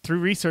through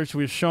research,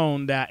 we've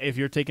shown that if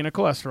you're taking a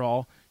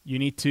cholesterol, you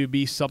need to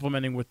be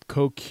supplementing with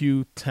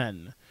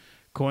CoQ10.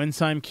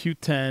 Coenzyme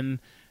Q10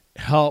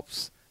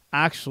 helps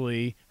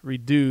actually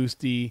reduce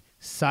the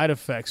side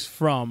effects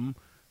from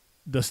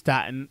the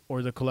statin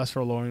or the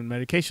cholesterol-lowering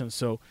medications.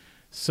 So,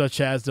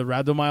 such as the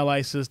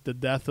rhabdomyolysis, the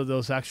death of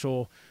those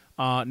actual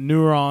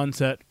neurons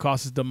that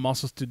causes the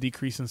muscles to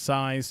decrease in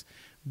size.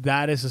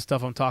 That is the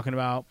stuff I'm talking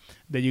about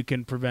that you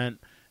can prevent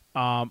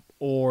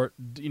or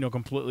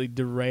completely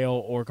derail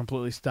or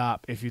completely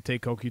stop if you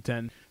take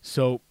CoQ10.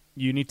 So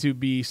you need to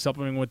be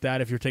supplementing with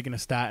that if you're taking a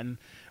statin.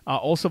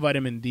 Also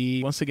vitamin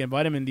D. Once again,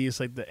 vitamin D is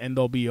like the end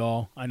all be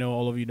all. I know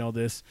all of you know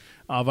this.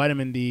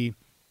 Vitamin D,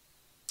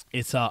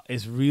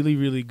 it's really,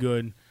 really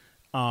good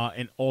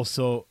and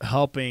also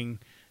helping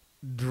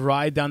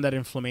drive down that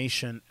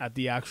inflammation at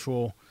the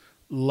actual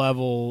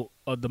level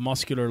of the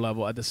muscular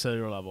level, at the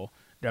cellular level.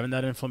 Driving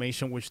that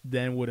inflammation, which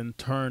then would in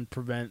turn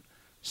prevent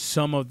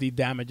some of the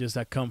damages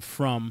that come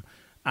from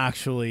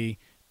actually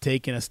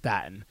taking a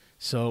statin.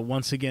 So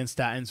once again,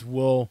 statins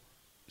will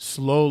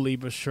slowly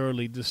but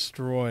surely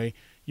destroy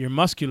your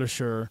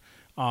musculature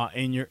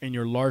in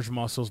your large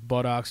muscles,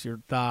 buttocks,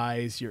 your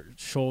thighs, your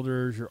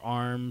shoulders, your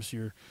arms,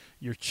 your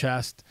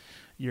chest,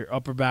 your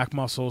upper back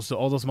muscles. So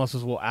all those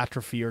muscles will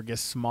atrophy or get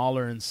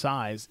smaller in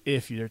size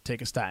if you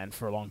take a statin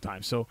for a long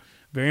time. So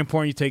very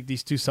important you take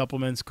these two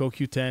supplements,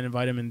 CoQ10 and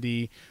vitamin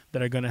D,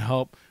 that are going to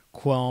help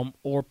quell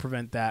or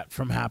prevent that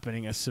from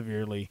happening as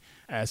severely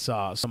as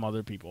some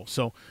other people.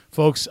 So,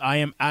 folks, I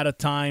am out of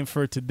time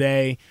for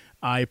today.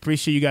 I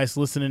appreciate you guys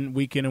listening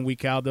week in and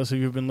week out. Those of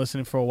you who have been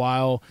listening for a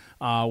while,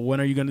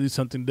 when are you going to do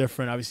something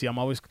different? Obviously, I'm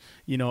always,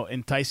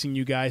 enticing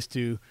you guys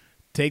to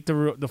take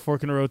the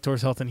fork in the road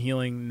towards health and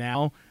healing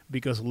now,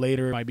 because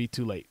later it might be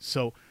too late.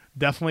 So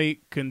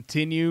definitely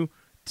continue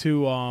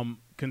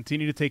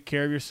to take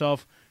care of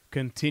yourself.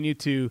 Continue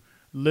to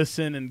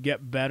listen and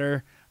get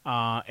better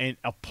and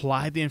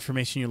apply the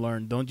information you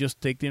learn. Don't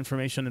just take the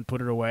information and put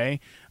it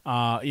away.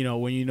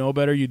 When you know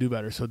better, you do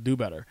better. So do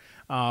better.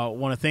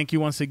 Want to thank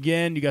you once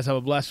again. You guys have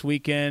a blessed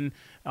weekend.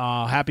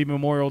 Happy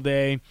Memorial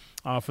Day.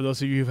 For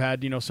those of you who've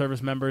had,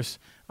 service members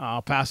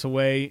pass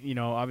away,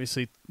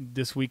 obviously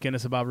this weekend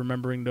is about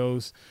remembering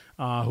those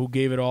who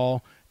gave it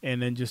all.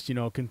 And then just,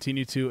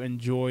 continue to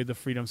enjoy the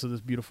freedoms of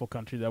this beautiful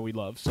country that we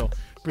love. So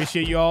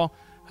appreciate you all.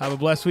 Have a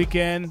blessed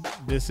weekend.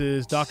 This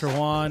is Dr.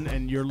 Juan,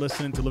 and you're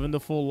listening to Living the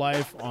Full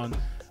Life on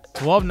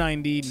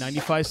 1290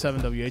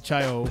 95.7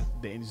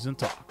 WHIO, Dayton News and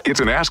Talk.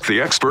 It's an Ask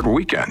the Expert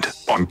weekend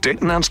on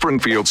Dayton and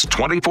Springfield's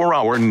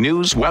 24-hour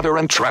news, weather,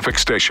 and traffic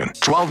station,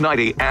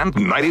 1290 and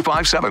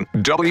 95.7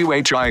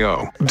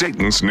 WHIO,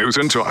 Dayton's News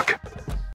and Talk.